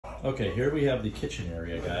Okay, here we have the kitchen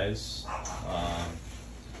area, guys.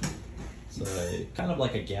 It's kind of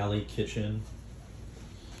like a galley kitchen.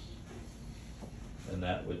 And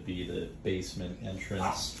that would be the basement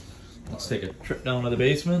entrance. Let's take a trip down to the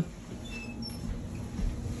basement.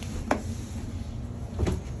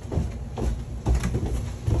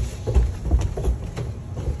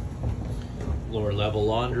 Lower level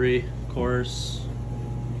laundry, of course.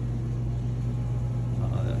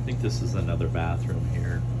 I think this is another bathroom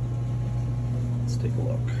here. Let's take a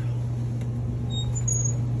look.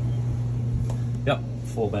 Yep,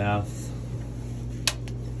 full bath.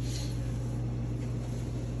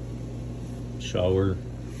 Shower.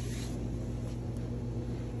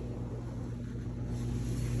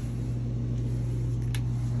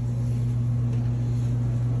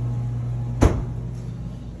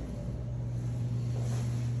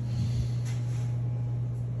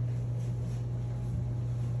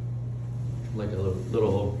 Like a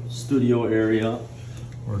little studio area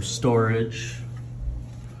or storage.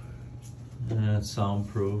 And it's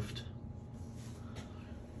soundproofed.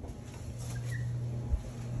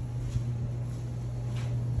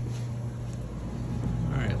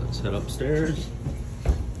 All right, let's head upstairs.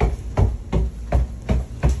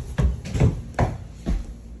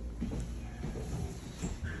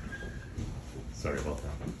 Sorry about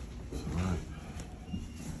that.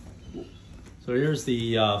 So here's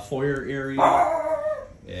the foyer area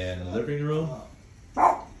and living room.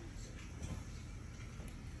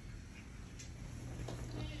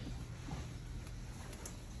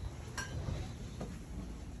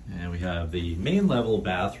 And we have the main level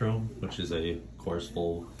bathroom, which is of course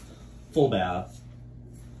full bath.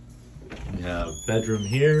 We have bedroom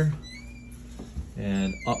here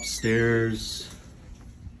and upstairs.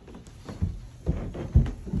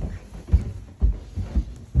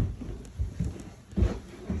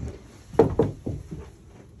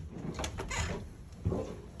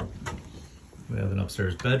 We have an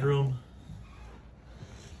upstairs bedroom.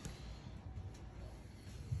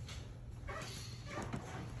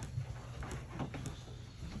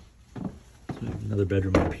 Another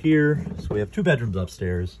bedroom up here. So we have two bedrooms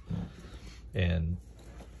upstairs and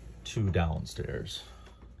two downstairs.